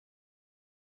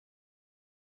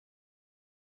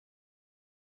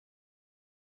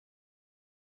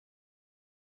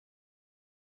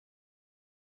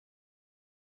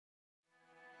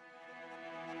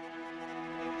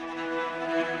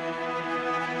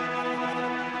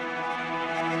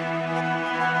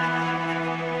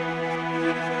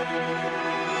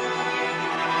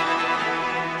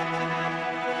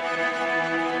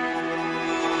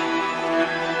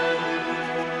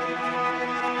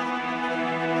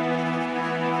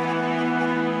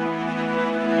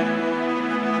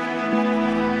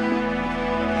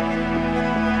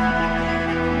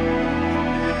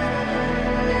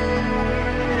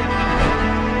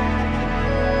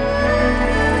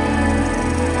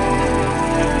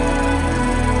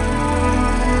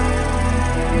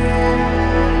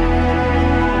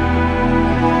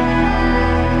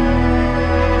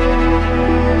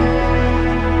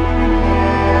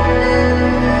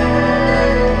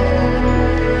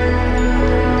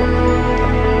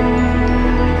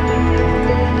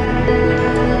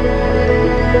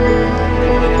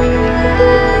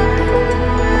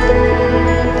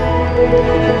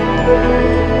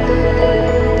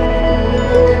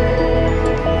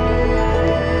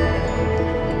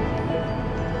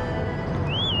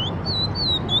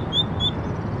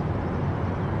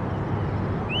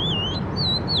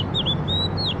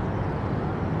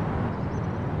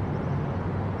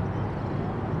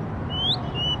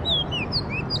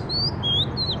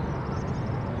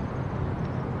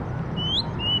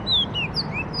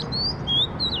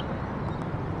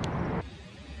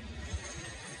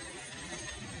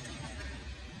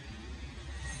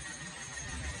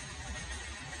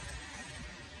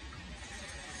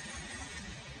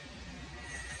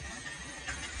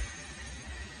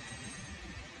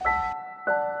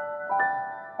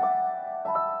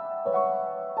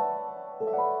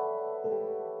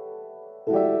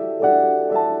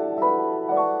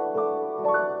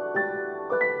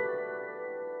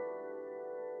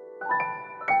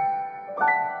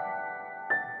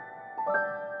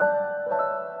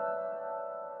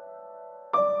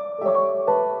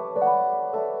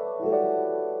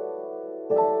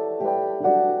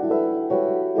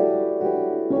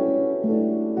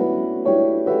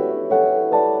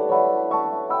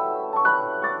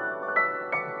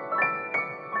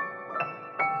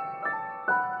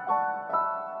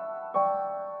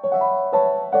This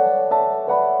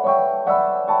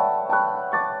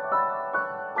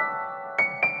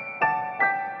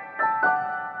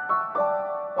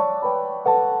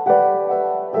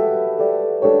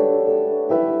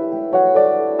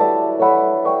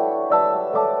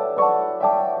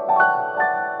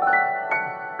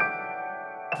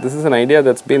is an idea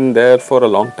that's been there for a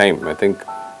long time. I think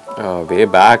way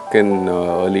back in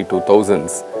early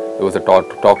 2000s, there was a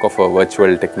talk of a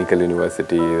virtual technical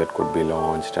university that could be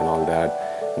launched and all that.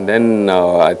 And then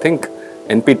I think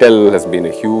NPTEL has been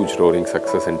a huge roaring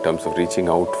success in terms of reaching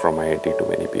out from IIT to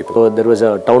many people. So there was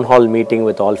a town hall meeting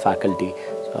with all faculty.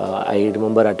 I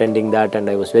remember attending that, and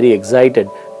I was very excited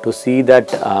to see that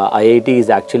IIT is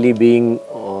actually being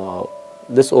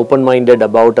this open-minded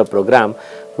about a program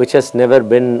which has never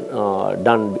been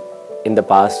done in the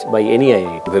past by any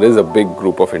IIT. There is a big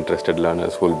group of interested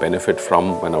learners who will benefit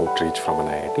from an outreach from an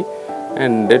IIT.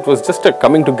 And it was just a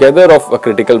coming together of a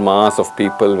critical mass of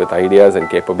people with ideas and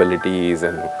capabilities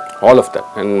and all of that.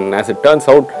 And as it turns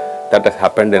out, that has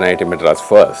happened in IIT Madras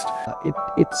first.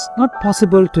 It's not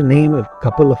possible to name a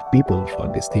couple of people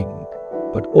for this thing,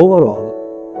 but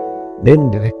overall,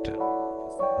 then director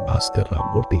Bhaskar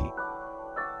Ramurthy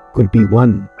could be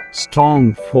one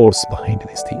strong force behind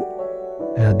this thing.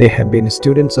 They have been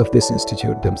students of this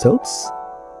institute themselves,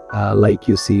 like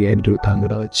you see Andrew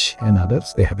Thangaraj and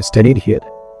others. They have studied here,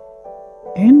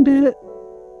 and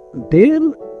their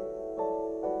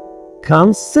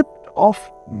concept of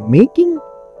making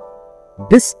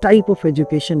this type of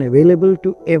education available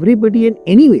to everybody and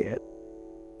anywhere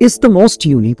is the most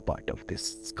unique part of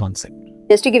this concept.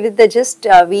 Just to give it the gist,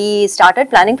 we started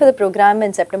planning for the program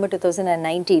in September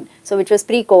 2019, so which was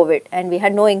pre-COVID, and we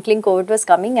had no inkling COVID was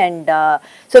coming, and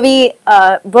so we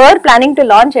were planning to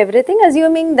launch everything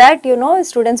assuming that, you know,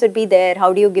 students would be there.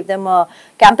 How do you give them a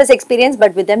campus experience,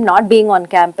 but with them not being on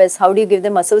campus? How do you give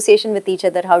them association with each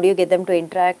other? How do you get them to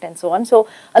interact and so on? So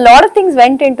a lot of things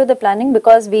went into the planning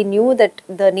because we knew that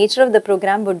the nature of the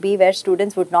program would be where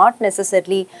students would not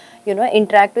necessarily, you know,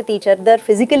 interact with each other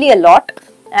physically a lot.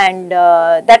 And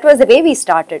that was the way we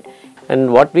started.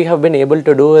 And what we have been able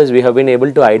to do is we have been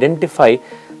able to identify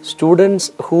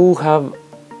students who have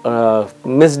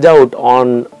missed out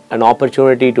on an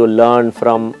opportunity to learn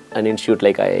from an institute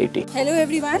like IIT. Hello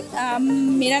everyone,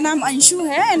 मेरा नाम अंशु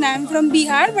है and I am from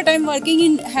Bihar but I am working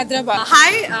in Hyderabad.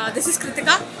 Hi, this is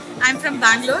Kritika. I am from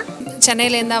Bangalore. Chennai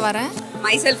लेंदा वारा है.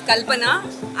 Myself Kalpana.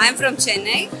 I am from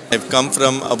Chennai. I've come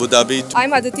from Abu Dhabi. I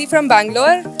am Aditi from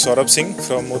Bangalore. Saurabh Singh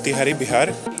from Motihari,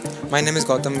 Bihar. My name is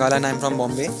Gautam Gala and I am from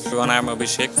Bombay. Everyone, I am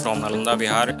Abhishek from Nalanda,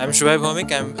 Bihar. I am Shubhay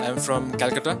Bhaumik. I am from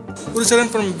Calcutta. Urucharan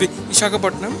from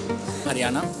Visakhapatnam,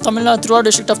 Haryana. Tamil Nadu, throughout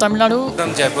district of Tamil Nadu.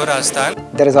 From Jaipur, Rajasthan.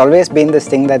 There has always been this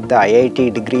thing that the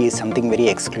IIT degree is something very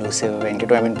exclusive,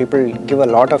 and I mean, people give a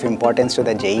lot of importance to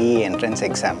the JEE entrance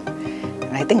exam,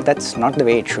 and I think that's not the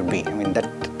way it should be. I mean, that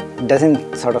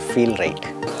doesn't sort of feel right.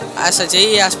 As a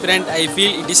JEE aspirant, I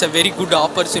feel it is a very good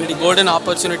opportunity, golden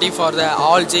opportunity for the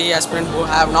all JEE aspirants who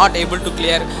have not able to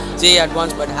clear JEE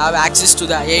Advanced but have access to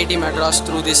the IIT Madras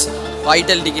through this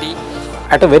vital degree.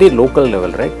 At a very local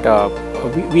level,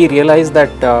 right, we realize that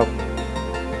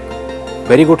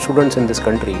very good students in this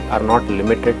country are not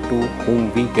limited to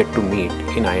whom we get to meet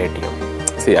in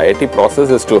IITM. See, IIT process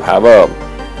is to have a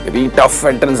very tough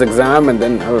entrance exam and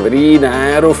then have a very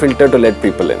narrow filter to let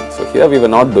people in. So here we were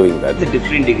not doing that. It's a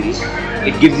different degree.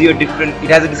 It gives you a different, it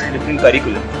has a different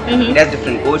curriculum. It has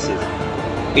different courses.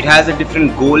 It has a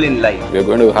different goal in life. We are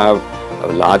going to have a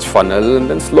large funnel and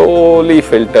then slowly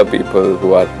filter people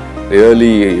who are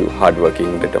really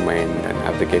hardworking, determined and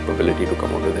have the capability to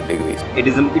come out with the degrees.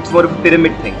 It's more of a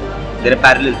pyramid thing than a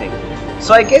parallel thing.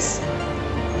 So I guess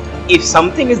if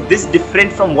something is this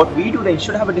different from what we do, then it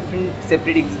should have a different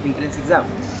separate entrance exam.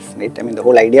 Right? I mean, the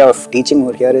whole idea of teaching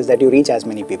over here is that you reach as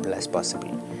many people as possible.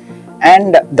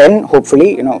 And then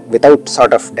hopefully, you know, without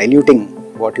sort of diluting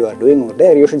what you are doing over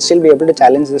there, you should still be able to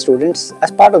challenge the students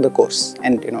as part of the course.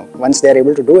 And, you know, once they are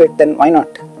able to do it, then why not?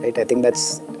 Right? I think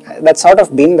that's sort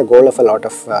of been the goal of a lot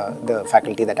of the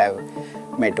faculty that I've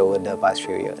met over the past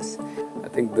few years. I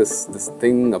think this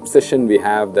obsession we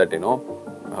have that, you know,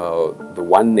 the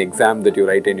one exam that you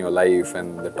write in your life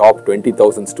and the top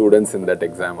 20,000 students in that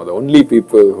exam are the only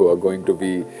people who are going to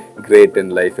be great in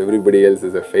life. Everybody else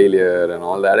is a failure and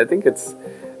all that. I think it's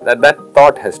that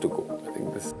thought has to go.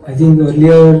 I think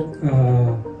earlier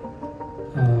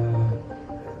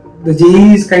the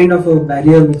JEE is kind of a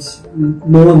barrier which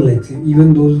no one likes.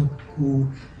 Even those who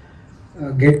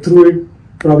get through it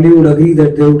probably would agree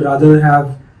that they would rather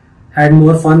have had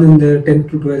more fun in their 10th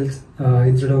to 12th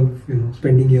instead of, you know,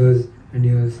 spending years and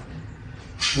years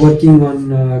working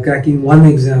on cracking one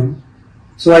exam.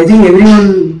 So I think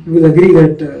everyone will agree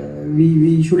that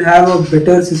we should have a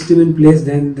better system in place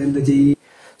than the JEE.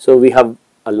 So we have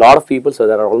a lot of people, so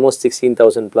there are almost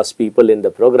 16,000 plus people in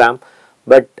the program,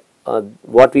 but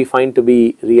what we find to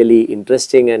be really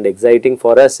interesting and exciting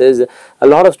for us is a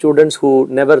lot of students who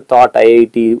never thought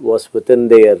IIT was within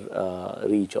their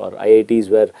reach, or IITs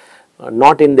were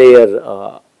not in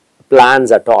their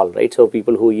plans at all, right? So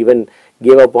people who even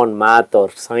gave up on math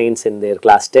or science in their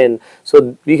class 10.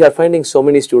 So we are finding so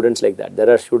many students like that. There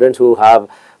are students who have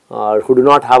who do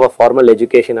not have a formal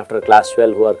education after class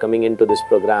 12 who are coming into this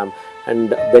program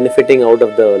and benefiting out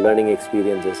of the learning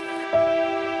experiences.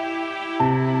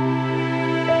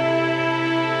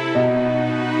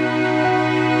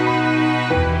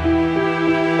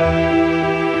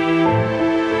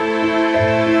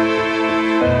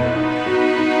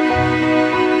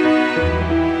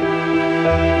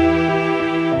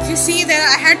 If you see there,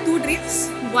 I had two dreams.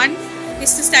 One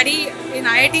is to study in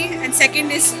IIT, and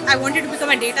second is I wanted to become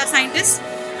a data scientist.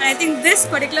 And I think this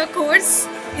particular course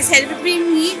is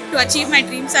helping me to achieve my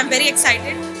dreams. I'm very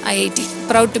excited. IIT,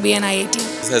 proud to be an IIT.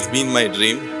 This has been my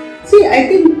dream. See, I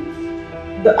think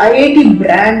the IIT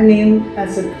brand name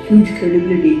has a huge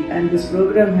credibility, and this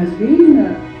program has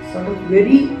been sort of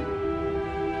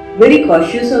very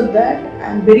cautious of that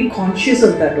and very conscious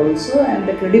of that also, and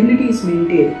the credibility is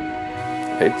maintained.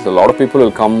 Right? So a lot of people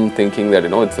will come thinking that, you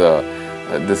know, it's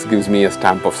this gives me a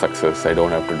stamp of success. I don't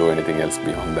have to do anything else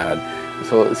beyond that.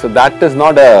 So that is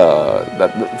not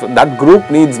that group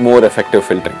needs more effective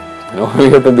filtering. You know, we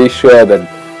have to be sure that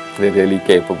they're really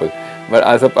capable. But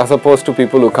as opposed to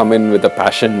people who come in with a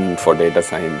passion for data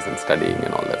science and studying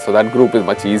and all that. So that group is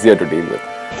much easier to deal with.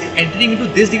 Entering into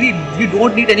this degree, you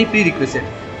don't need any prerequisite.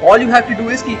 All you have to do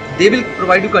is they will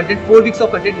provide you content, 4 weeks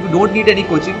of content. You don't need any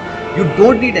coaching. You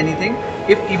don't need anything.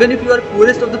 Even if you are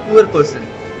poorest of the poor person,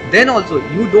 then also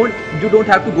you don't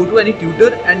have to go to any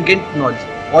tutor and get knowledge.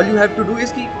 All you have to do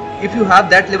is if you have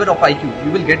that level of IQ,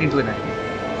 you will get into an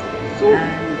IIT. So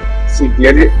see,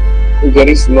 there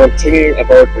is nothing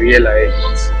about real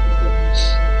IITs.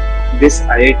 This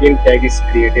IIT tag is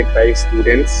created by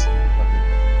students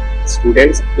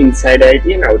inside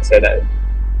IIT and outside IIT.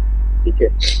 Okay.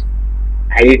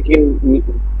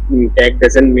 IIT tag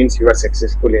doesn't mean you are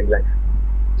successful in life.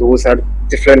 Those are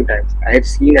different times. I have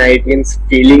seen IITians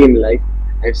failing in life.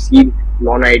 I have seen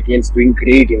non-IITians doing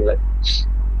great in life.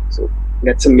 So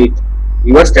that's a myth.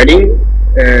 You are studying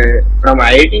from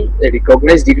IIT, a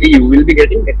recognized degree you will be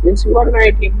getting. That means you are an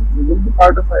IITian. You will be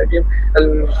part of IITian.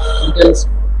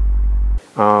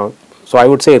 So I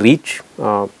would say reach.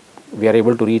 We are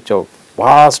able to reach a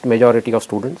vast majority of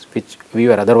students which we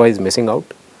were otherwise missing out.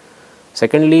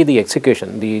 Secondly, the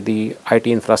execution, the IT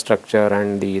infrastructure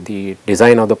and the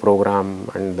design of the program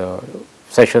and the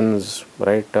sessions,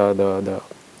 right, the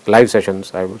live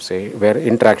sessions, I would say, where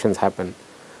interactions happen.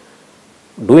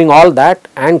 Doing all that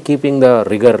and keeping the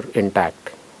rigor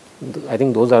intact, I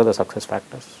think those are the success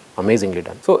factors. Amazingly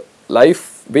done. So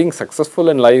being successful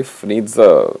in life needs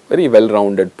a very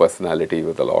well-rounded personality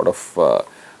with a lot of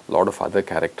other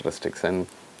characteristics, and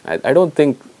I don't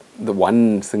think the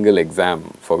one single exam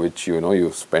for which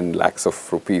you spend lakhs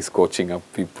of rupees coaching up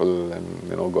people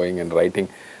and going and writing.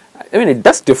 I mean, it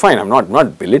does define. I'm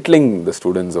not belittling the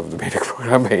students of the BTech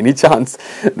program by any chance.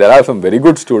 There are some very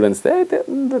good students there.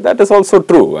 That is also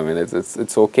true. I mean,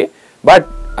 it's okay, but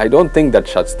I don't think that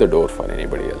shuts the door for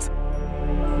anybody else.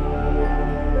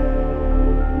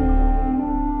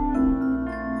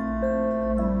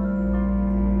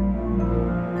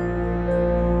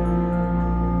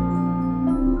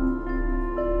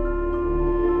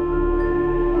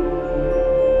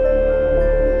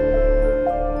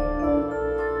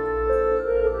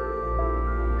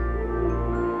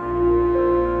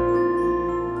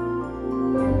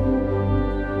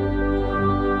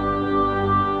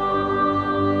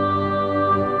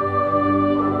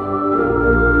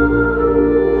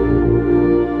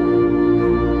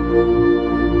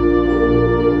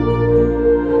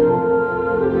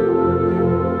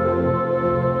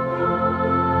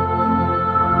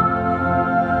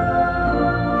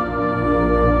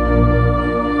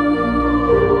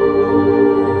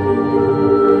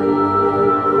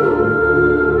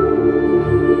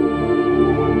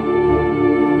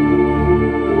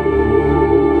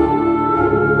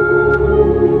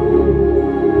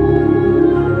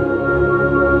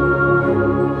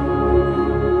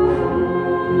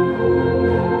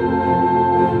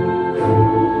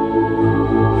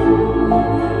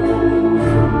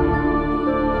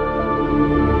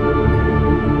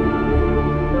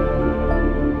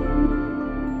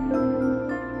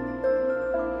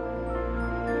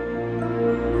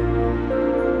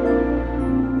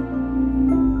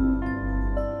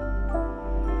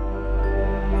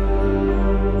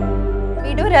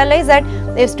 realize that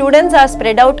if students are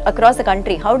spread out across the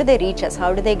country, how do they reach us?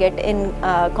 How do they get in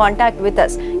contact with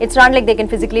us? It's not like they can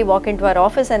physically walk into our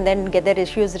office and then get their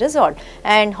issues resolved.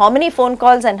 And how many phone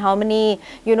calls and how many,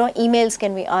 emails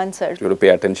can we answer? You have to pay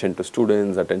attention to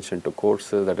students, attention to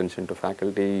courses, attention to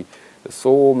faculty. There's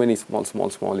so many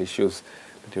small issues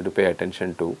that you have to pay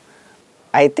attention to.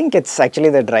 I think it's actually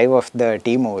the drive of the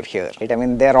team over here. Right? I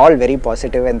mean, they're all very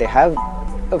positive and they have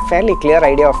a fairly clear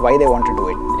idea of why they want to do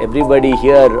it. Everybody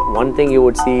here, one thing you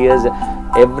would see is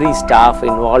every staff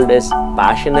involved is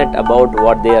passionate about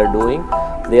what they are doing.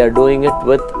 They are doing it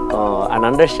with an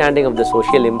understanding of the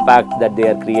social impact that they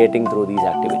are creating through these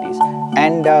activities.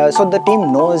 And so the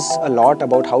team knows a lot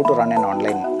about how to run an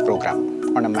online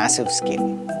program on a massive scale.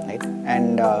 Right?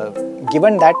 And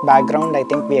given that background, I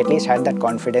think we at least had that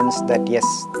confidence that yes,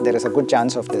 there is a good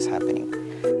chance of this happening.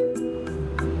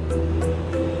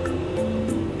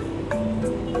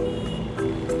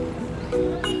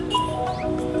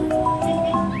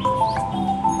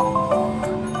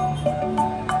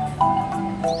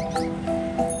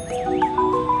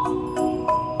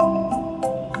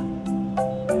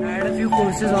 I had a few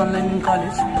courses online in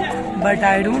college, but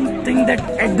I don't think that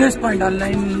at this point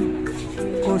online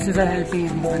courses are helping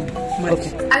anyone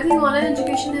much. Okay. I think online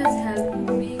education has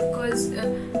helped me because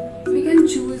we can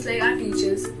choose like our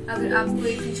teachers. अगर आपको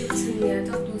एक teacher पसंद नहीं आया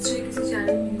तो आप दूसरे किसी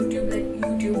channel YouTube पे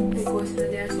courses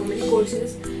there are so many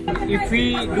courses. If we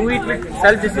do it with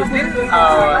self-discipline,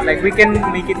 like we can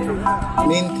make it through.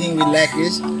 Main thing we lack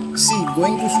is, see,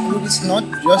 going to school is not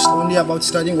just only about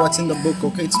studying what's in the book,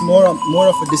 okay? It's more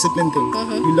of a discipline thing.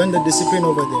 You learn the discipline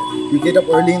over there. You get up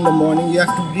early in the morning, you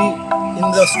have to be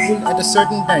in the school at a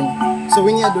certain time. So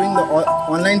when you're doing the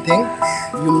online thing,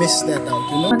 you miss that out,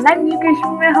 you know? Online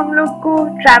education में हम लोग को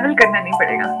travel करना नहीं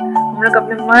पड़ेगा. हम लोग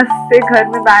अपने मस्त से घर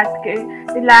में बैठ के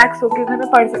relax होके घर में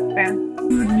पढ़ सकते हैं.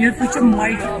 Near future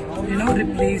might,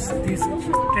 replace this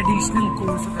traditional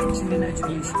course of Indian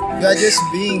education. You are just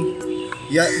being,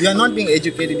 you are not being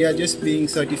educated. You are just being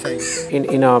certified.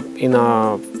 In a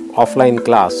offline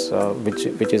class,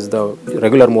 which is the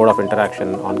regular mode of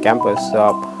interaction on campus,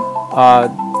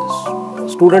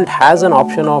 student has an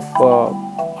option of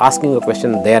asking a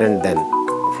question there and then.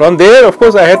 From there, of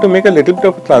course, I had to make a little bit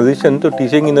of a transition to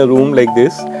teaching in a room like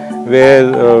this, where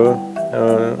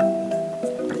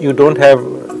you don't have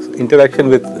interaction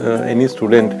with any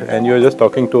student and you are just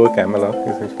talking to a camera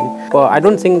essentially. Well, I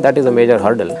don't think that is a major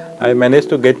hurdle. I managed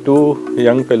to get 2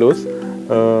 young fellows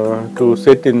to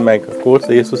sit in my course.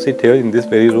 They used to sit here in this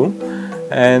very room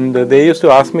and they used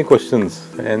to ask me questions,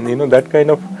 and that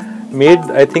kind of made,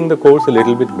 I think, the course a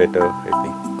little bit better, I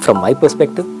think. From my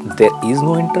perspective, there is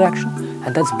no interaction,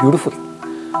 and that's beautiful.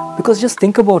 Because just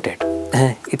think about it.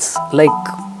 It's like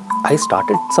I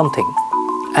started something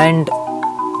and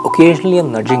occasionally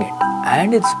I'm nudging it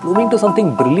and it's blooming to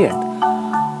something brilliant.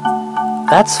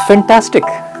 That's fantastic.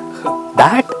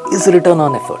 That is return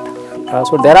on effort.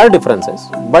 So there are differences,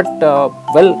 but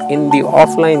well, in the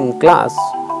offline class,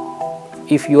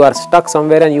 if you are stuck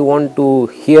somewhere and you want to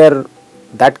hear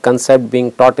that concept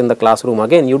being taught in the classroom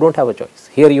again, you don't have a choice.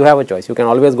 Here you have a choice. You can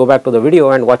always go back to the video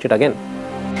and watch it again.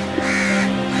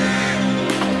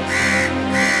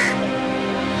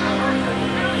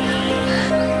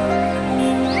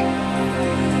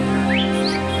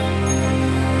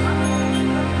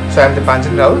 So I am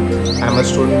Dipanjan Raut. I am a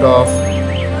student of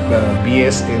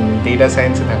BS in Data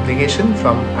Science and Application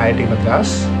from IIT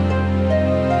Madras.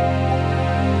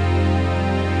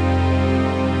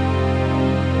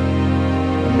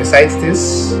 Besides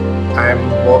this, I am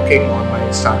working on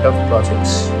my startup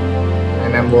projects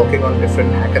and I am working on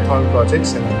different hackathon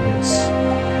projects and ideas.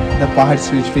 The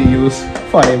parts which we use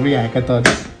for every hackathon.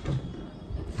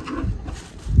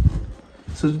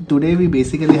 So today we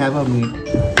basically have a meet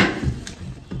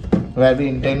where we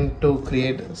intend to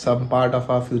create some part of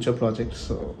our future projects.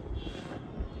 So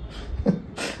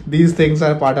these things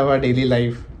are part of our daily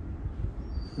life,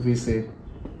 we say.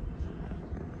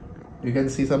 You can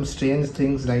see some strange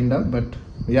things lined up, but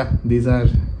yeah, these are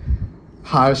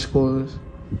hardcore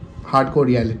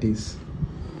realities.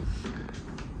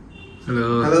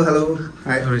 Hello. Hello.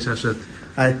 Hi. Hi, Shashwat.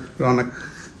 Hi, Ronak.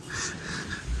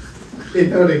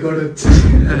 Record.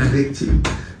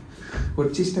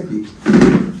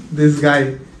 This guy.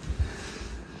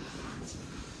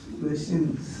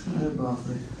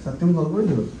 Satyam call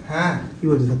করেছিল? হ্যাঁ। কি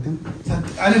বলছিস সত্যম?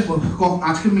 আরে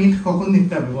আজকে meet কখন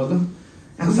নিতে হবে বলো?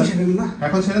 এখন ছেড়ে নি না?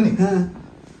 এখন ছেড়ে নি? হ্যাঁ।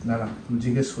 দাঁড়া,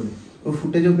 জিজ্ঞেস করি। ও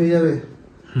ফুটেজও পেয়ে যাবে।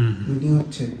 মিটিং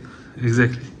হচ্ছে।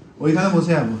 এক্স্যাক্টলি। ওইখানে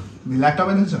বসে যাবো। ল্যাপটপ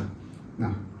এনেছ? না।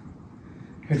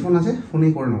 হেডফোন আছে?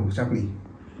 ফোনেই করে নেবো, চাপ নেই।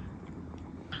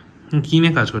 কি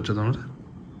নিয়ে কাজ করছো তোমরা?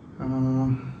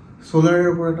 সোলারের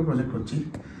উপর একটা প্রজেক্ট করছি।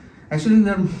 Actually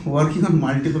they are working on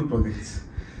multiple projects.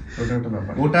 ওটা একটা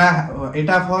ব্যাপার।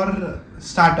 এটা ফর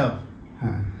স্টার্টআপ।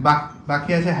 হ্যাঁ,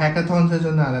 বাকি আছে হ্যাকাথনসের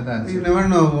জন্য আলাদা আছে। You never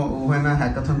know when a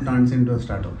hackathon turns into a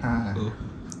startup. হ্যাঁ।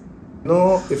 No,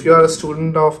 if you are a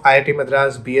student of IIT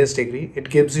Madras BS degree, it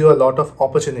gives you a lot of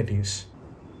opportunities.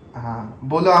 हाँ,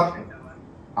 बोलो आप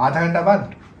आधा घंटा बाद,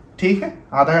 ठीक है?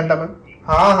 आधा घंटा बाद?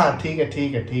 हाँ, ठीक है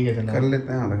जनाब। कर लेते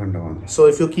हैं आधा घंटा बाद। So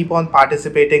if you keep on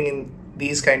participating in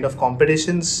these kind of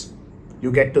competitions, you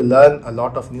get to learn a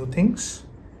lot of new things,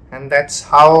 and that's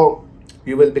how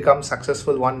you will become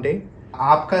successful one day.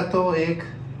 आपका तो एक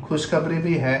खुशखबरी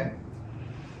भी है,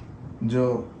 जो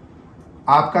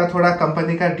आपका थोड़ा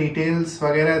कंपनी का डिटेल्स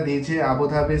वगैरह दीजिए। अबू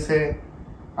धाबी से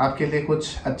आपके लिए कुछ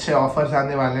अच्छे ऑफर्स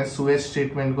आने वाले हैं सुएज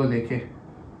ट्रीटमेंट को लेके,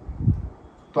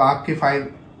 तो आपकी फाइल।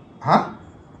 हाँ,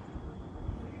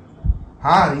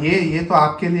 ये तो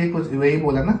आपके लिए कुछ वही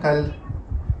बोला ना, कल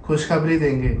खुशखबरी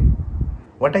देंगे।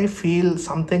 What I feel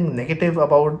something negative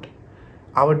about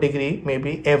our degree,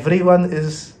 maybe everyone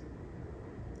is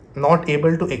not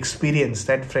able to experience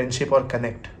that friendship or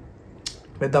connect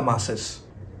with the masses.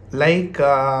 Like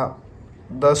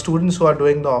the students who are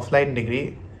doing the offline degree,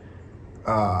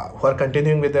 who are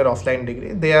continuing with their offline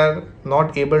degree, they are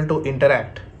not able to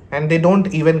interact, and they don't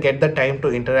even get the time to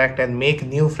interact and make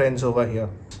new friends over here.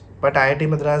 But IIT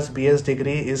Madras BS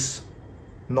degree is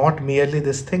not merely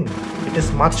this thing, it is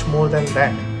much more than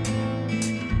that.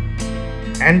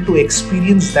 And to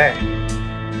experience that,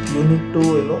 you need to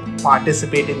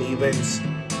participate in events,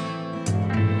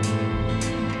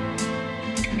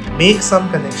 make some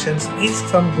connections, make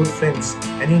some good friends,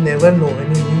 and you never know when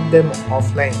you meet them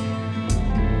offline.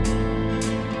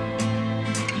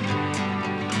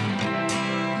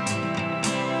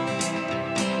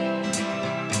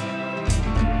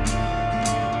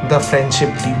 The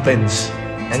friendship deepens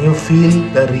and you feel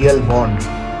the real bond,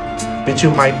 which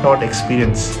you might not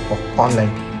experience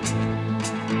online.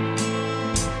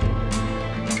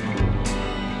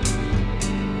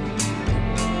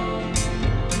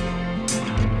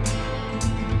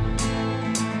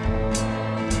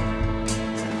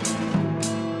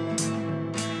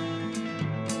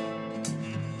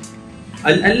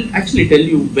 I'll actually tell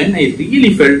you when I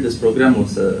really felt this program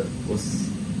was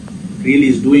really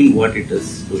is doing what it is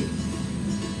doing.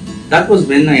 That was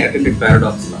when I attended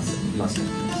Paradox last time.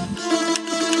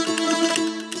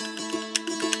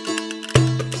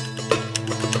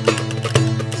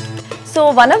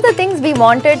 So one of the things we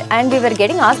wanted and we were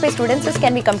getting asked by students is,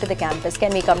 can we come to the campus?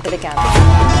 Can we come to the campus?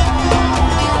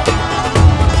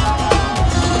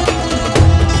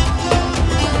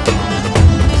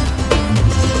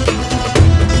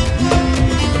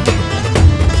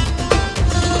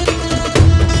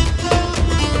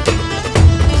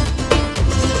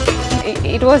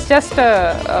 It was just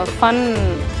a fun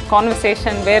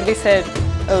conversation where we said,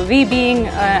 we being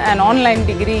an online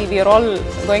degree, we are all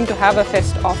going to have a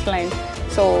fest offline.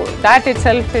 So that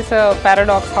itself is a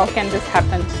paradox. How can this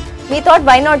happen? We thought,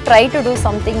 why not try to do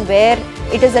something where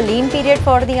it is a lean period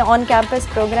for the on-campus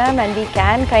program and we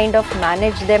can kind of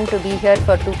manage them to be here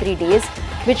for 2-3 days,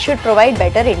 which should provide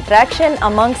better interaction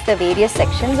amongst the various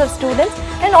sections of students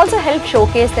and also help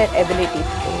showcase their ability.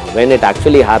 When it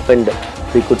actually happened,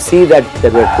 we could see that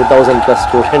there were 2,000 plus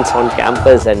students on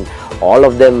campus and all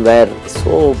of them were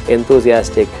so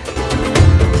enthusiastic.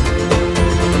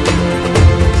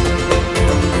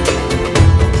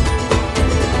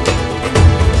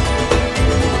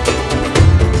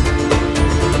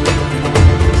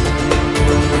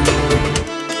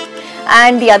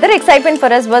 And the other excitement for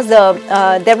us was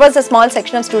there was a small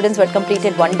section of students who had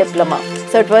completed one diploma.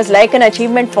 So it was like an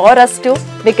achievement for us too,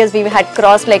 because we had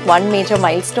crossed like one major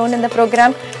milestone in the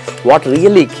program. What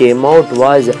really came out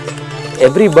was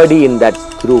everybody in that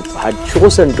group had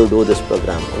chosen to do this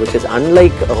program, which is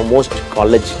unlike most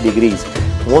college degrees.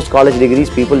 Most college degrees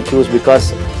people choose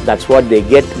because that's what they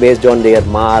get based on their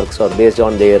marks or based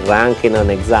on their rank in an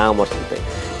exam or something.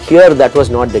 Here that was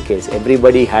not the case.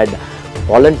 Everybody had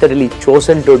voluntarily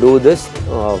chosen to do this,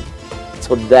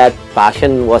 so that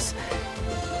passion was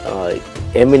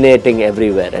emanating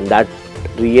everywhere, and that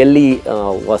really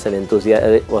was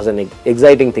an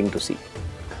exciting thing to see.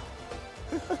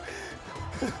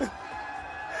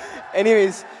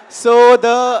 Anyways, so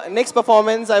the next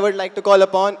performance I would like to call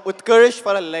upon Utkarsh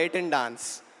for a Latin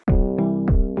dance.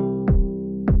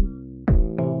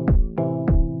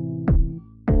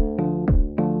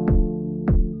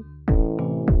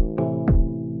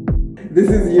 This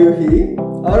is Yuhi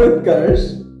or Utkarsh,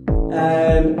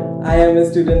 and I am a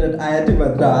student at IIT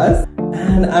Madras,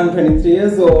 and I'm 23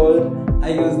 years old. I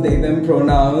use they them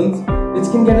pronouns,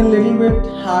 which can get a little bit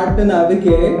hard to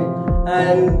navigate,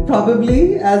 and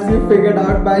probably, as you figured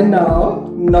out by now,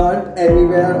 not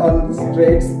anywhere on the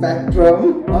straight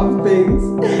spectrum of things.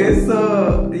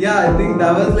 So yeah, I think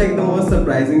that was like the most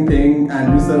surprising thing.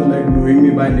 Andrew sir like knowing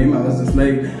me by name, I was just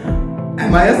like,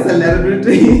 am I a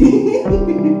celebrity?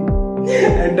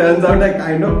 And turns out I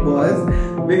kind of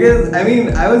was, because I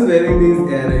mean I was wearing these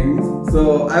earrings,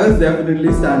 so I was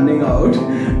definitely standing out,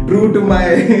 true to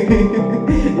my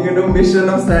mission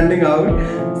of standing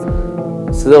out.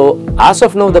 So as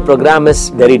of now the program is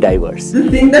very diverse. The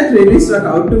thing that really struck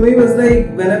out to me was like,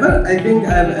 whenever I think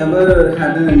I've ever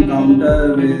had an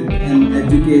encounter with an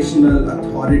educational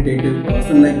authoritative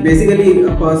person, like basically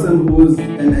a person who's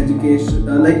an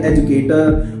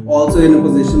educator, also in a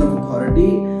position of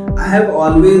authority, I have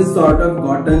always sort of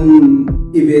gotten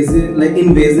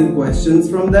invasive questions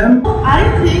from them. I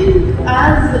think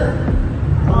as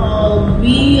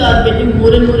we are getting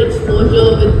more and more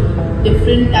exposure with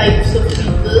different types of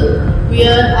people, we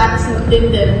are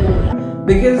accepting them more.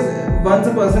 Because once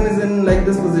a person is in like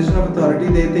this position of authority,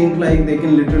 they think like they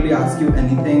can literally ask you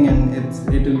anything and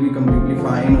it will be completely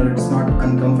fine, or it's not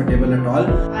uncomfortable at all.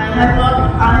 I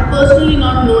have personally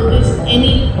not noticed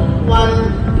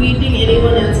anyone treating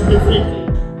anyone else differently.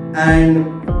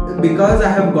 And because I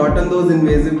have gotten those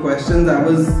invasive questions, I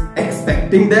was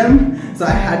expecting them. So I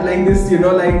had like this,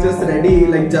 just ready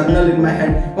journal in my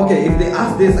head. Okay, if they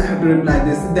ask this, I have to reply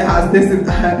this. If they ask this,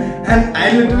 and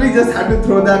I literally just had to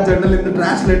throw that journal in the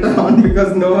trash later on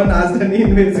because no one asked any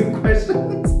invasive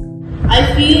questions.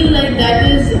 I feel like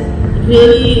that's a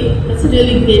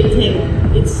really great thing.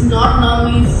 It's not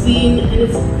normally seen, and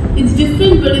it's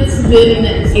different, but it's really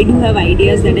nice. I do have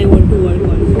ideas that I want to work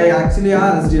on. I actually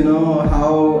asked,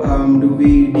 how do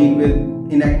we deal with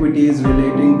inequities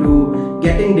relating to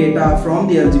getting data from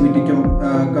the LGBT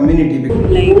community?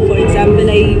 Like for example,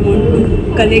 I want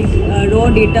to collect raw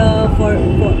data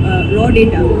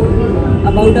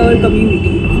about our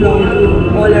community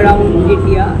from all around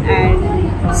India, and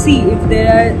see if there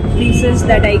are places if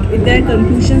there are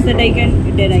conclusions that I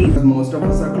can derive. Most of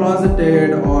us are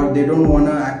closeted, or they don't want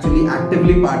to actually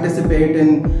actively participate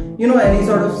in any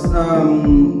sort of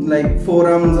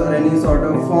forums or any sort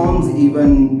of forms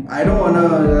even. I don't want to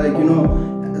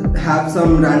have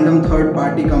some random third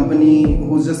party company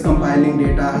who's just compiling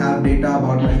data, have data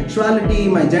about my sexuality,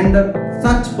 my gender,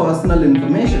 such personal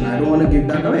information. I don't want to give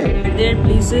that away. There are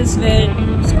places where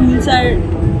schools are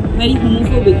very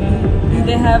homophobic. Do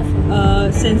they have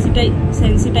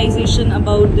sensitization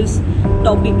about this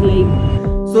topic?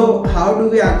 So how do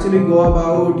we actually go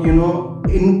about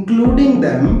including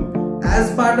them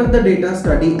as part of the data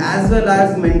study, as well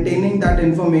as maintaining that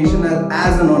information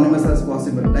as anonymous as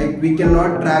possible? Like, we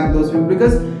cannot track those people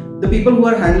because the people who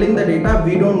are handling the data,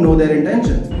 we don't know their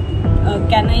intentions.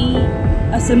 Can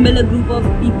I assemble a group of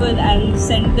people and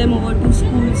send them over to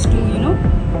schools to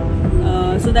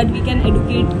so that we can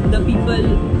educate the people,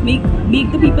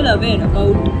 make the people aware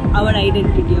about our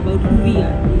identity, about who we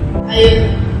are.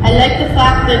 I like the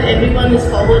fact that everyone is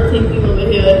forward thinking over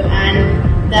here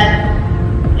and that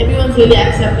everyone's really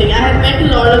accepting. I have met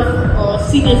a lot of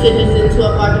senior citizens who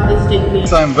are part of this degree.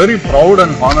 So I'm very proud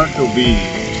and honored to be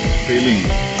feeling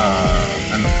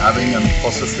and having and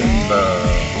possessing the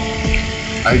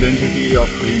identity of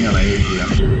being an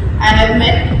IITian. I have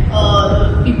met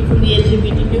people from the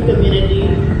LGBTQ community.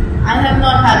 I have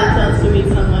not had a chance to meet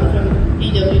someone from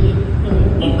PWD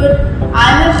community, but I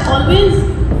have always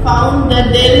found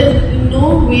that there is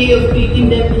no way of treating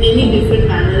them in any different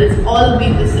manner. It's all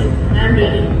been the same, and I'm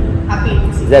really happy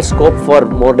to see. Is there scope for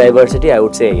more diversity? I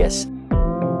would say yes.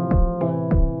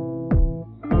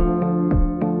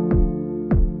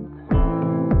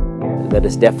 There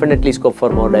is definitely scope for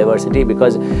more diversity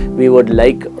because we would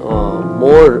like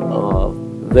more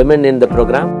women in the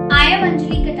program. I am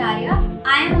Anjali Kataria.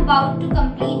 I am about to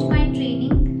complete my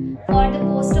training for the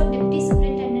post of Deputy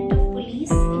Superintendent of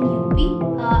Police in UP.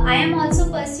 I am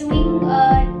also pursuing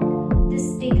this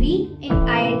degree in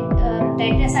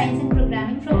Data Science and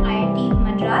Programming from IIT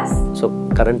Madras. So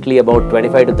currently about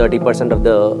 25 to 30% of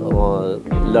the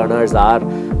learners are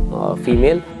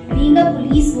female. Being a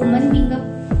police woman, being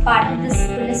a part of this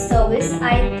police service,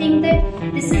 I think that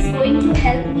this is going to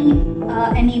help me,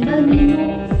 enable me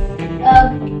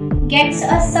to get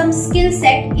some skill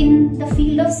set in the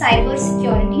field of cyber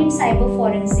security and cyber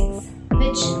forensics,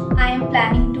 which I am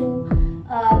planning to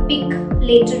pick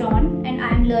later on, and I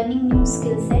am learning new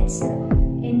skill sets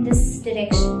in this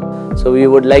direction. So we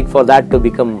would like for that to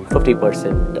become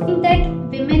 50%. I think that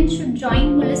women should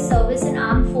join police service and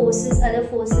armed forces, other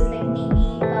forces like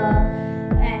Navy,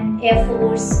 and Air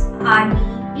Force, Army,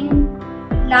 in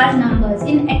large numbers.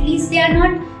 In at least they are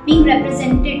not being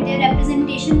represented. Their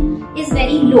representation is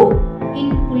very low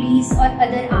in police or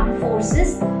other armed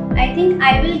forces. I think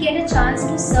I will get a chance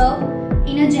to serve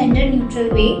in a gender neutral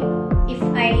way if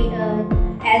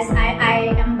as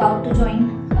I am about to join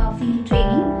field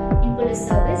training in police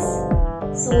service.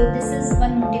 So this is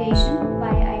one motivation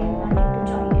why I wanted to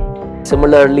join it.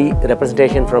 Similarly,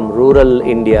 representation from rural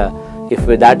India, if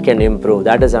that can improve,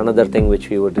 that is another thing which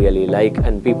we would really like,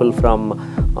 and people from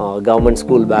government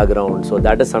school background, so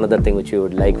that is another thing which we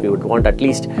would like. We would want at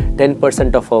least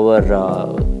 10% of our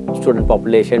student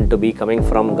population to be coming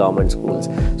from government schools.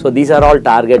 So these are all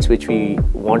targets which we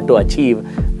want to achieve,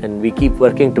 and we keep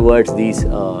working towards these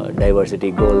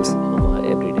diversity goals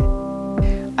every day.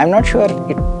 I'm not sure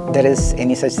there is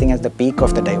any such thing as the peak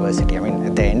of the diversity. I mean,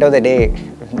 at the end of the day,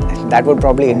 that would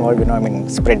probably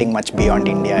involve, spreading much beyond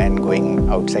India and going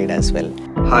outside as well.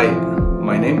 Hi,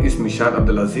 my name is Mishad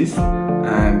Abdulaziz,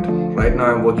 and right now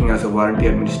I'm working as a warranty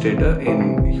administrator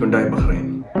in Hyundai, Bahrain.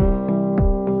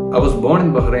 I was born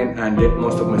in Bahrain and did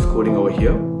most of my schooling over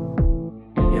here.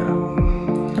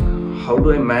 Yeah. How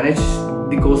do I manage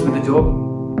the course with the job?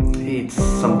 It's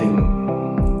something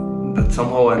that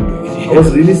somehow I'm doing. I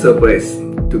was really surprised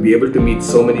to be able to meet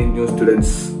so many new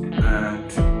students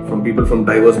and from people from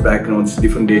diverse backgrounds,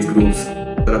 different age groups.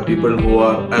 There are people who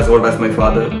are as old as my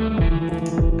father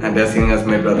and as young as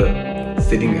my brother,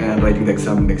 sitting and writing the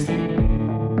exam next to me.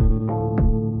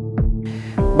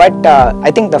 But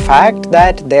I think the fact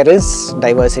that there is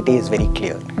diversity is very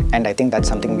clear, and I think that's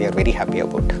something we are very happy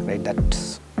about, right?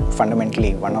 That's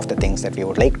fundamentally one of the things that we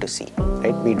would like to see,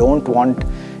 right? We don't want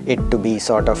it to be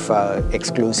sort of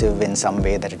exclusive in some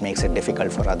way that it makes it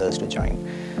difficult for others to join.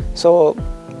 So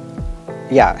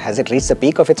yeah, has it reached the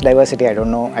peak of its diversity? I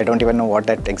don't know. I don't even know what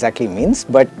that exactly means,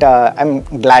 but I'm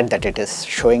glad that it is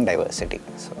showing diversity.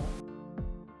 So.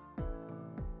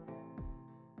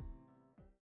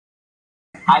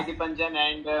 Hi Dipanjan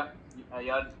and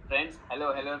your friends.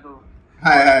 Hello to.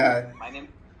 Hi. My name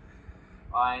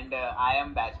and I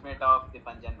am batchmate of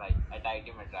Dipanjan bhai at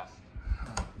IIT Madras.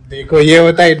 देखो ये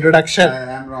होता है introduction.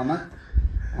 I am Ronak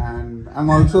and I'm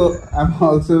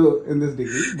also in this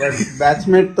degree, but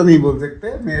batchmate तो नहीं बोल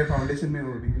सकते, मेरे foundation में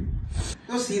वो degree.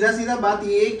 तो सीधा बात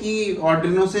ये कि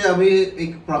Arduino से अभी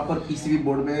एक proper PCB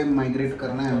board में migrate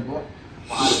करना है हमको.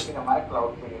 वहाँ से हमारे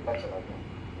cloud पे data चला गया.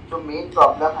 जो मेन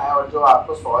प्रॉब्लम है और जो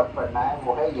आपको सॉल्व करना है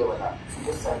वो है ये वाला,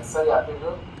 जो सेंसर या फिर जो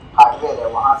हार्डवेयर है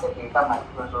वहाँ से डेटा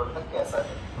माइक्रो कंट्रोलर तक कैसा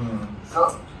है.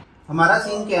 हमारा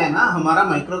सीन क्या है ना, हमारा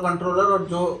माइक्रो कंट्रोलर और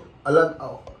जो अलग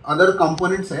अदर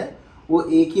कंपोनेंट्स है वो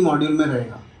एक ही मॉड्यूल में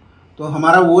रहेगा. तो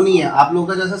हमारा वो नहीं है, आप लोगों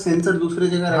का जैसा सेंसर दूसरे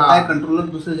जगह रहता है, कंट्रोलर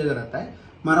दूसरे जगह रहता है,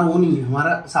 हमारा वो नहीं है,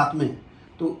 हमारा साथ में.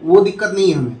 तो वो दिक्कत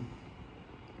नहीं है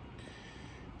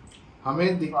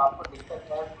हमें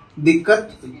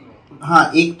दिक्कत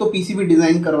हाँ, एक तो पीसीबी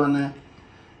डिजाइन करवाना है,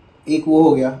 एक वो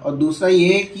हो गया, और दूसरा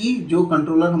ये है कि जो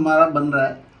कंट्रोलर हमारा बन रहा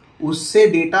है उससे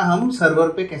डेटा हम सर्वर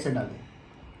पे कैसे डालें.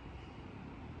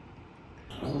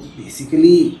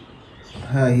 बेसिकली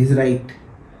हाँ, he is right.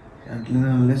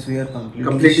 Unless we are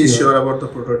completely sure about the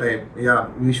prototype, yeah,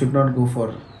 we should not go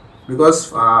for,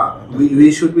 because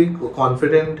we should be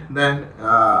confident that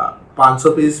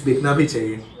 500 piece बिकना भी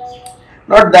चाहिए.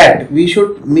 Not that, we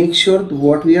should make sure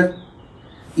what we are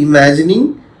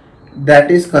imagining that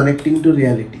is connecting to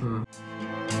reality.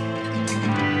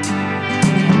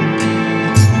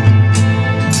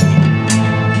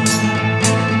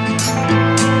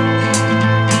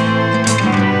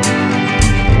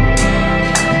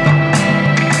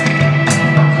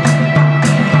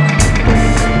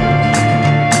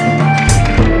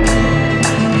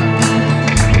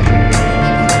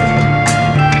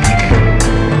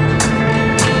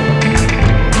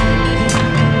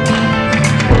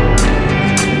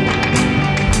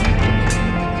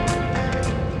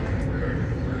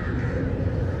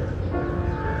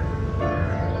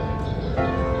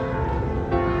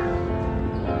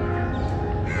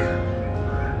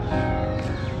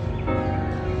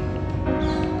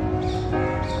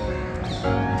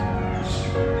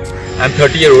 I am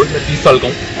 30 year old, मैं 30 साल का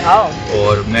हूँ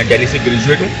और मैं दिल्ली से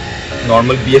graduate हूँ,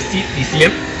 normal BSc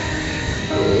PCM.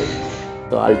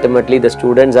 So ultimately the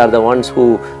students are the ones who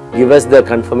give us the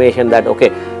confirmation that okay,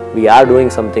 we are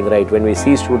doing something right. When we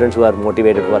see students who are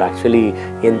motivated, who are actually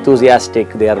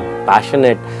enthusiastic, they are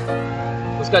passionate.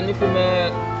 उसके बाद फिर मैं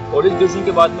college graduation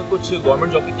के बाद में कुछ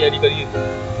government job की तैयारी करी,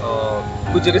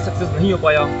 कुछ जगह सक्सेस नहीं हो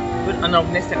पाया, फिर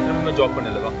अनऑर्गेनाइज्ड सेक्टर में मैं जॉब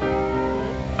करने लगा.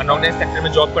 अनऑर्गेनाइज्ड सेक्टर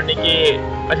में जॉब करने के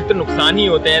अधिकतर नुकसान ही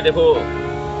होते हैं. देखो,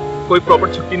 कोई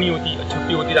प्रॉपर छुट्टी नहीं होती,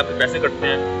 छुट्टी होती तो आपके पैसे कटते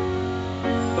हैं.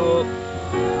 तो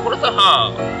थोड़ा सा हाँ,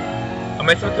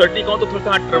 मैं इसमें 30 का हूँ तो थोड़ा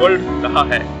सा ट्रेवल रहा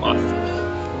है पास।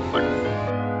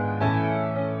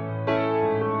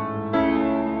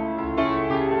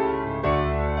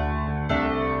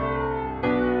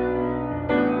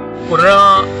 कोरोना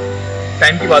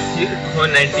टाइम की बात थी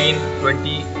 2019,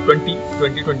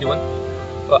 2021.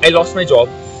 I lost my job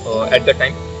at that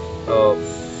time.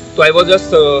 So I was just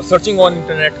searching on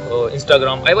internet,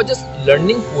 Instagram. I was just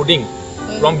learning coding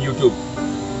from YouTube.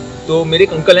 तो मेरे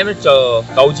एक अंकल हैं, मेरे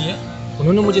ताऊ जी हैं,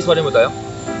 उन्होंने मुझे इस बारे में बताया।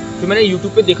 फिर मैंने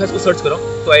YouTube पे देखा, इसको सर्च करा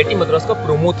तो IIT मद्रास का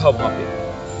प्रोमो था वहाँ पे।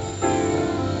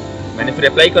 मैंने फिर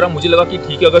अप्लाई करा। मुझे लगा कि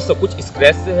ठीक है, अगर सब कुछ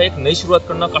स्क्रैच से है, एक नई शुरुआत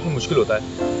करना काफ़ी मुश्किल होता है।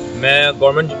 मैं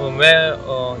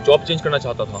जॉब चेंज करना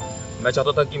चाहता था। मैं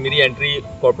चाहता था कि मेरी एंट्री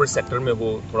कॉर्पोरेट सेक्टर में हो,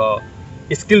 थोड़ा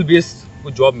स्किल बेस्ड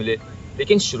कुछ जॉब मिले।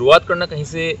 लेकिन शुरुआत करना कहीं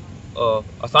से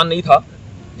आसान नहीं था।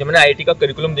 जब मैंने IIT का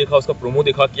करिकुलम देखा, उसका प्रोमो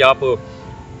देखा कि आप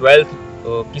 12th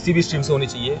किसी भी स्ट्रीम से होनी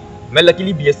चाहिए। मैं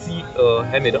लकीली BSc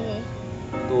है मेरा,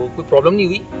 तो कोई प्रॉब्लम नहीं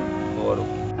हुई। और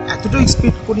এতটা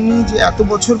এক্সপেক্ট করিনি যে এত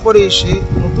বছর পরে এসে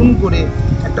নতুন করে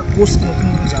একটা কোর্স নতুন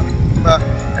করে জানবো বা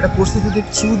একটা কোর্সের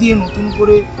থ্রু দিয়ে নতুন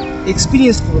করে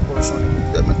এক্সপিরিয়েন্স করবো পড়াশোনা।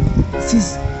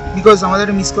 বিকজ আমাদের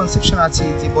একটা মিসকনসেপশন আছে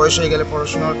যে বয়স হয়ে গেলে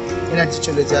পড়াশোনার এনার্জি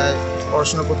চলে যায়,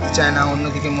 পড়াশোনা করতে চায় না,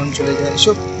 অন্যদিকে মন চলে যায়।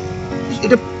 এসব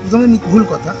এটা প্রথমে ভুল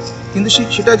কথা, কিন্তু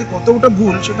সেটা যে কতটা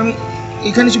ভুল সেটা আমি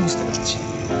এখানে এসে বুঝতে পারছি।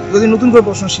 নতুন করে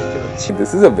পড়াশোনা শিখতে পারছি।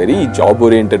 This is a very job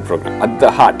oriented program at the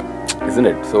heart, isn't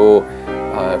it? So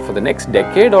for the next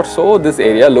decade or so, this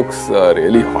area looks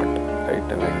really hot, right?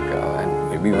 And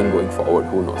maybe even going forward,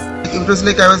 who knows? It was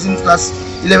like I was in class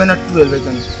 11 or 12,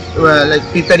 like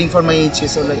preparing for my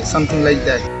HS or like something like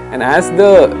that. And as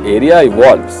the area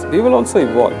evolves, we will also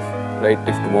evolve, right?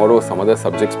 If tomorrow some other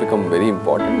subjects become very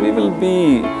important, we will be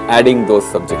adding those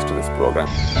subjects to this program.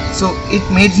 So it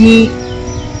made me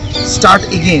start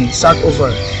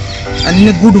over, and in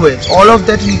a good way. All of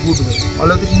that in a good way. All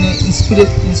of that in an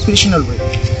inspirational way.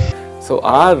 So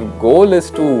our goal is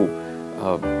to,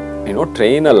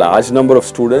 train a large number of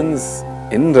students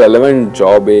in relevant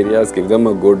job areas, give them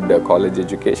a good college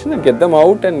education, and get them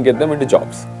out and get them into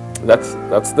jobs.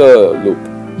 That's the loop.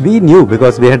 We knew,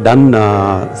 because we had done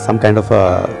some kind of a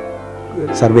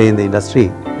survey in the industry.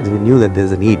 We knew that there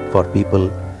is a need for people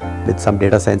with some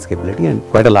data science capability, and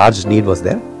quite a large need was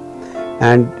there.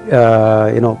 And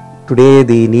today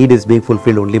the need is being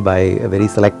fulfilled only by a very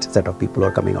select set of people who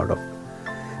are coming out of.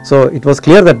 So it was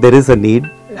clear that there is a need,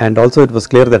 and also it was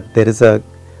clear that there is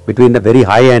between a very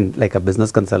high end, like a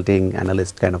business consulting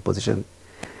analyst kind of position,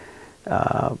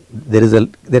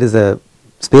 there is a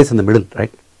space in the middle,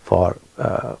 right, for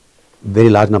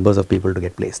very large numbers of people to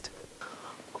get placed.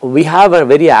 We have a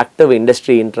very active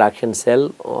industry interaction cell.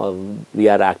 We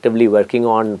are actively working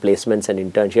on placements and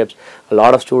internships. A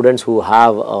lot of students who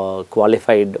have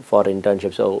qualified for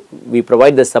internships, so we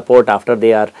provide the support after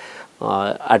they are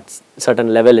at certain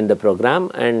level in the program,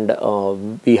 and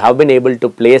we have been able to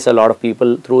place a lot of people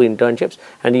through internships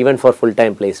and even for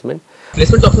full-time placement.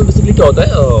 Placement talk में basically क्या होता है,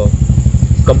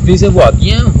 company से वो आती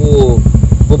हैं,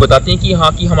 वो बताती हैं कि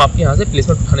हाँ कि हम आपके यहाँ से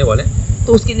प्लेसमेंट उठाने वाले हैं।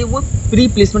 तो उसके लिए वो प्री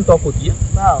प्लेसमेंट टॉक होती है,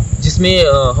 जिसमें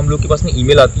हम लोग के पास में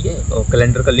ईमेल आती है,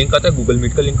 कैलेंडर का लिंक आता है, गूगल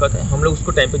मीट का लिंक आता है, हम लोग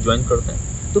उसको टाइम पे ज्वाइन करते हैं।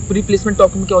 तो प्री प्लेसमेंट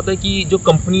टॉक में क्या होता है कि जो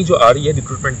कंपनी जो आ रही है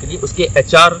रिक्रूटमेंट के लिए, उसके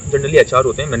जनरली HR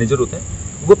होते हैं, मैनेजर होते हैं,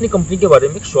 वो अपनी कंपनी के बारे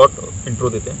में एक शॉर्ट इंट्रो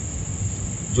देते हैं।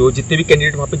 जो जितने भी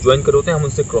कैंडिडेट वहाँ पे ज्वाइन कर होते हैं, हम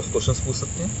उनसे क्रॉस क्वेश्चंस पूछ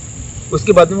सकते हैं।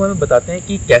 उसके बाद में वो हमें बताते हैं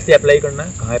कि कैसे अप्लाई करना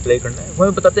है, कहाँ अप्लाई करना है। वो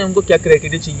हमें बताते हैं उनको क्या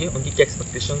क्राइटेरिया चाहिए, उनकी क्या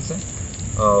एक्सपेक्टेशंस हैं,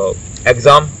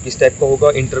 एग्जाम किस टाइप का होगा,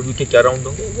 इंटरव्यू के क्या राउंड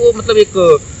होंगे। वो मतलब एक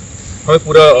हमें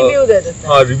पूरा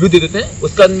रिव्यू दे देते हैं।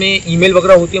 उसके बाद में ईमेल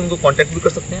वगैरह होती है, उनको कांटेक्ट भी कर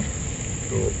सकते हैं।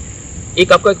 तो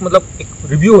एक आपका एक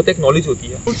रिव्यू होता है, एक नॉलेज होती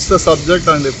है। It's the subject,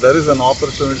 and if there is an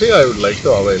opportunity, I would like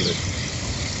to avail it.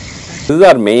 This is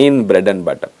our main bread and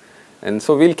butter, and so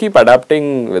we'll keep adapting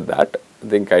with that.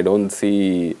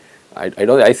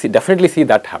 I definitely see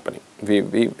that happening. We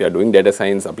are doing data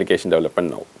science application development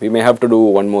now. We may have to do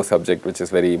one more subject which is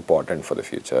very important for the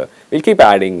future. We'll keep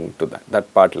adding to that. That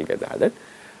part will get added.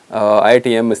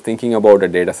 IITM is thinking about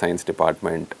a data science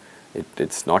department.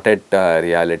 It's not at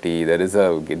reality. There is a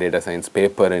data science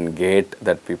paper in GATE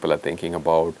that people are thinking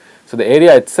about. So the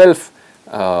area itself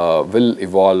will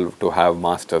evolve to have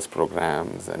master's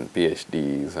programs and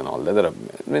PhDs and all that.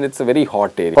 It's a very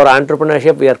hot area. For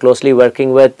entrepreneurship, we are closely working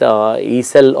with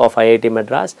ECell of IIT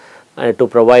Madras to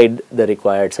provide the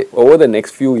required support. Over the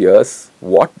next few years,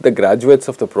 what the graduates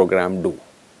of the program do,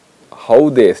 how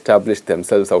they establish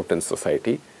themselves out in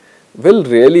society, will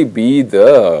really be the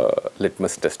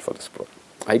litmus test for this program.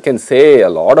 I can say a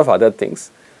lot of other things,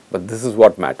 but this is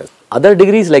what matters. Other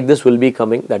degrees like this will be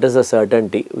coming, that is a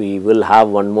certainty. We will have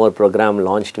one more program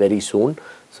launched very soon.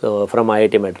 So from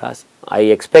IIT Madras, I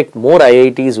expect more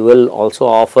IITs will also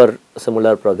offer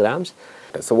similar programs.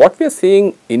 So what we are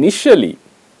seeing initially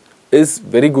is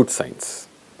very good science.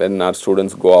 When our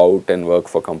students go out and work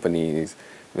for companies,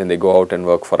 when they go out and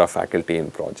work for our faculty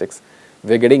in projects,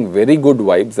 we are getting very good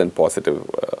vibes and positive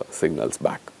signals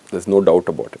back. There's no doubt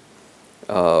about it.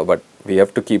 But we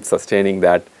have to keep sustaining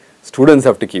that. Students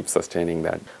have to keep sustaining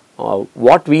that.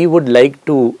 What we would like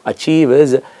to achieve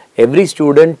is every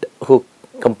student who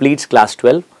completes class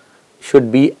 12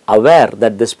 should be aware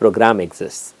that this program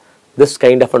exists. This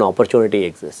kind of an opportunity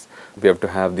exists. We have to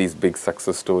have these big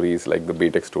success stories like the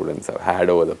BTech students have had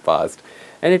over the past,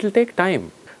 and it will take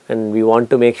time. And we want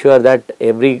to make sure that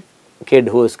every kid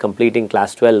who is completing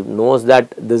class 12 knows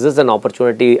that this is an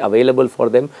opportunity available for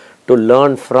them to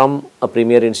learn from a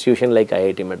premier institution like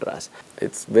IIT Madras.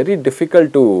 It's very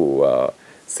difficult to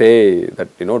say that,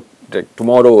 you know,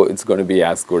 tomorrow it's going to be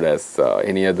as good as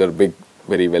any other big,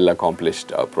 very well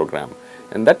accomplished program.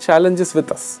 And that challenge is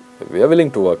with us. We are willing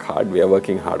to work hard. We are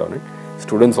working hard on it.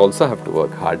 Students also have to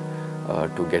work hard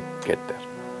to get there.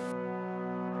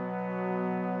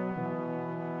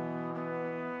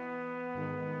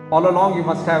 All along you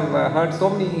must have heard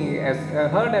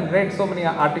and read so many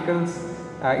articles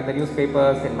in the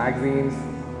newspapers, in magazines,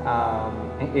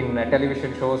 in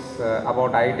television shows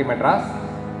about IIT Madras.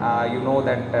 You know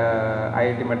that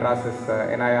IIT Madras is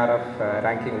NIRF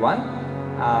ranking 1.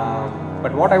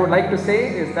 But what I would like to say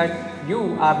is that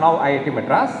you are now IIT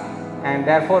Madras, and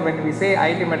therefore when we say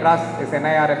IIT Madras is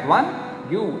NIRF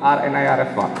 1, you are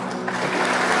NIRF 1.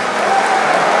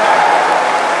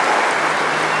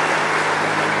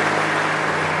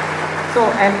 So,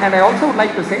 and I also would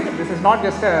like to say that this is not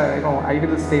just a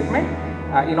idle statement.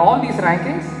 In all these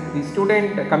rankings, the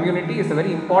student community is a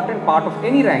very important part of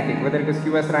any ranking, whether it is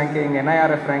QS ranking,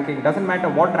 NIRF ranking, doesn't matter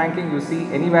what ranking you see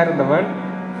anywhere in the world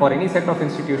for any set of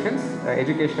institutions,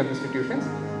 educational institutions.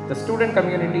 The student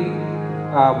community,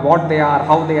 what they are,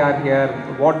 how they are here,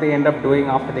 what they end up doing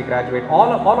after they graduate,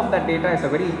 all of that data is a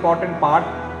very important part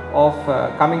of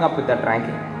coming up with that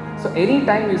ranking. So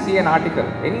anytime you see an article,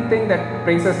 anything that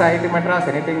praises IIT Madras,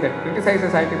 anything that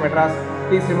criticizes IIT Madras,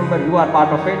 please remember you are part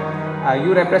of it.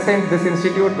 You represent this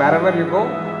institute wherever you go,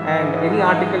 and any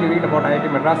article you read about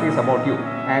IIT Madras is about you.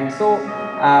 And so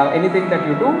anything that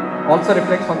you do also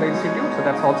reflects on the institute. So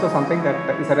that's also something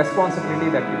that is a responsibility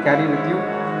that you carry with you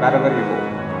wherever you go.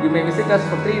 You may visit us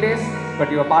for 3 days, but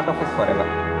you are part of us forever.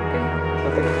 Okay? So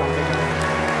this is something.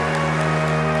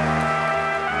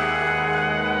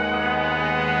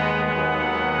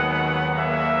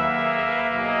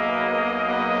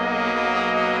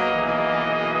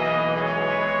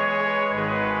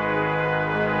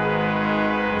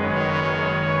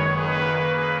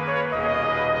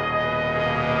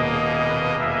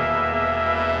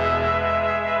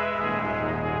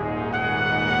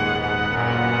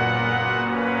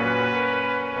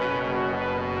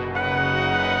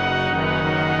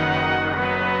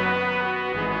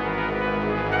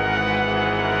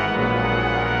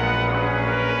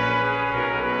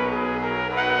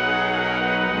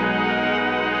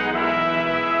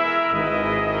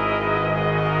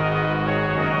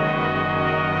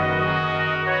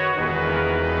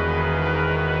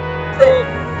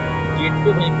 Gate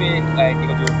पे वहीं पे IIT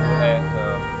का जो है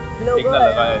signal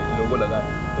लगा है, लोगो लगा है,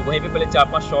 तो वहीं पे पहले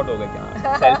 4-5 शॉट हो गए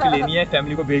क्या सेल्फी लेनी है,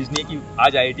 फैमिली को भेजनी है कि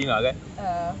आज IIT में आ गए।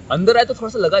 अंदर आए तो थोड़ा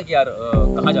सा लगा कि यार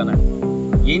कहाँ जाना है,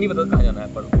 यही नहीं पता कहाँ जाना है।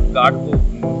 पर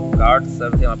गार्ड सर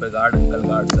थे वहाँ पे, गार्ड अंकल,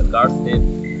 गार्ड्स थे,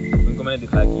 उनको मैंने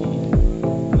दिखाया कि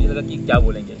मुझे लगा कि क्या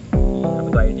बोलेंगे, यहाँ पे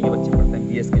तो IIT के बच्चे पढ़ते हैं,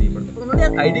 BS के नहीं पढ़ते। तो उन्होंने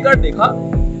यार ID कार्ड देखा,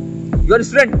 you are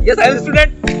student, yes I am student,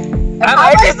 I am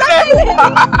IIT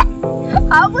student.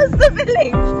 How was the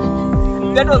feeling?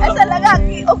 ऐसा लगा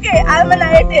कि okay, I'm an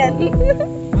IITian.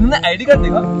 हमने ID कार्ड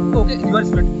देखा, okay, you are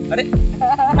student. अरे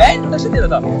मैं इंट्रोडक्शन दे रहा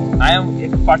था, I am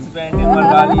एक participant in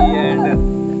Marwali and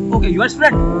okay, you are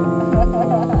student.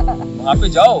 वहाँ पे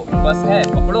जाओ, बस है,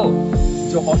 पकड़ो,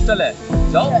 जो हॉस्टल है,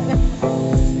 जाओ।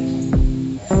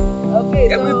 Okay,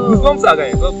 क्या मुझे goosebumps आ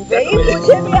गए? वही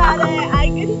मुझे भी आ रहा है, I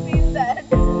can feel that.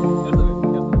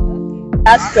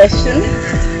 Last question,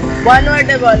 one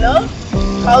word बोलो.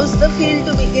 How's the feel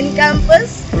to be in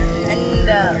campus, and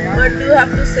what do you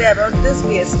have to say about this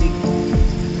BSD?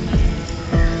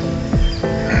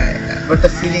 What the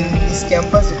feel in this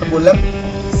campus? बोला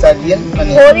surreal.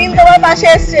 Foreign तो वहाँ पास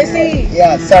है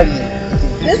Yeah, surreal.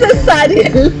 This is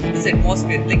surreal. This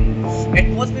atmosphere,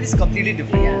 atmosphere is completely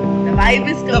different. Yeah, the vibe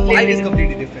is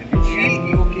completely different. You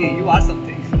feel okay, you are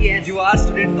something. Yes. You are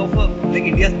student of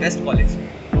India's best college.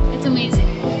 It's amazing.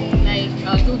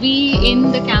 to be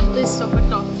in the campus of a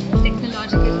top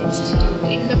technological institute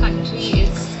in the country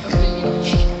is a brilliant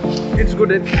thing. It's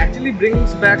good. It actually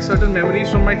brings back certain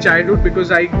memories from my childhood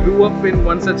because I grew up in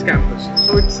one such campus.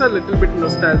 So it's a little bit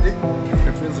nostalgic.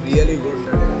 It feels really good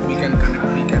that we can connect,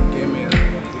 we can came here,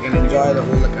 we can enjoy the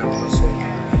whole campus. So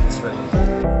it's very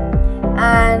good.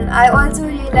 And I also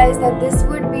realized that this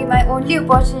would be my only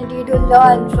opportunity to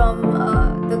learn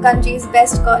from the country's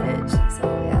best college.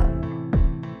 So